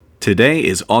Today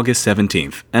is August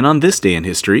 17th, and on this day in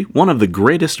history, one of the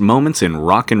greatest moments in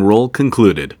rock and roll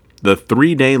concluded. The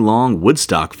 3-day-long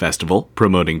Woodstock Festival,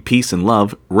 promoting peace and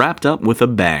love, wrapped up with a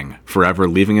bang, forever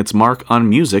leaving its mark on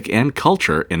music and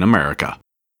culture in America.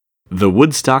 The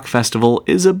Woodstock Festival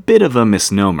is a bit of a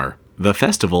misnomer. The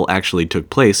festival actually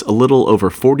took place a little over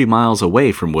 40 miles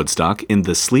away from Woodstock in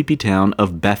the sleepy town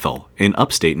of Bethel, in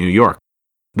upstate New York.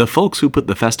 The folks who put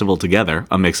the festival together,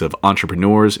 a mix of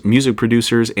entrepreneurs, music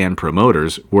producers, and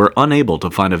promoters, were unable to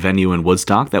find a venue in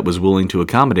Woodstock that was willing to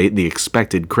accommodate the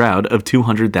expected crowd of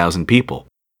 200,000 people.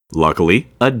 Luckily,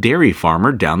 a dairy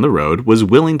farmer down the road was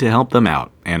willing to help them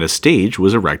out, and a stage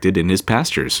was erected in his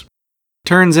pastures.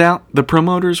 Turns out, the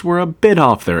promoters were a bit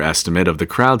off their estimate of the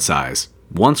crowd size.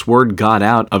 Once word got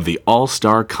out of the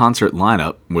all-star concert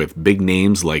lineup, with big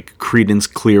names like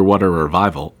Creedence Clearwater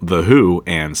Revival, The Who,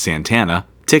 and Santana,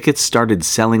 tickets started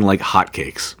selling like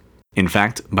hotcakes. In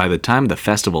fact, by the time the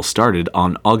festival started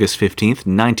on August 15,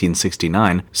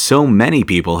 1969, so many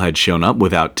people had shown up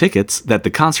without tickets that the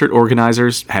concert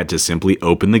organizers had to simply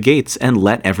open the gates and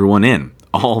let everyone in,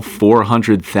 all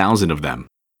 400,000 of them.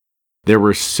 There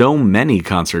were so many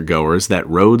concert goers that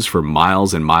roads for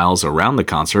miles and miles around the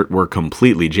concert were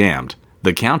completely jammed.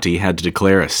 The county had to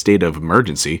declare a state of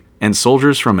emergency, and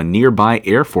soldiers from a nearby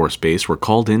Air Force base were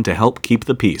called in to help keep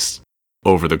the peace.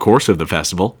 Over the course of the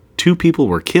festival, 2 people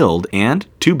were killed and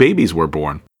 2 babies were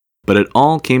born. But it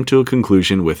all came to a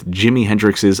conclusion with Jimi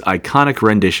Hendrix's iconic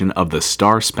rendition of the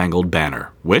Star-Spangled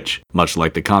Banner, which, much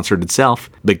like the concert itself,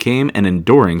 became an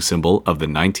enduring symbol of the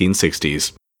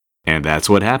 1960s. And that's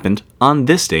what happened on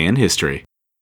this day in history.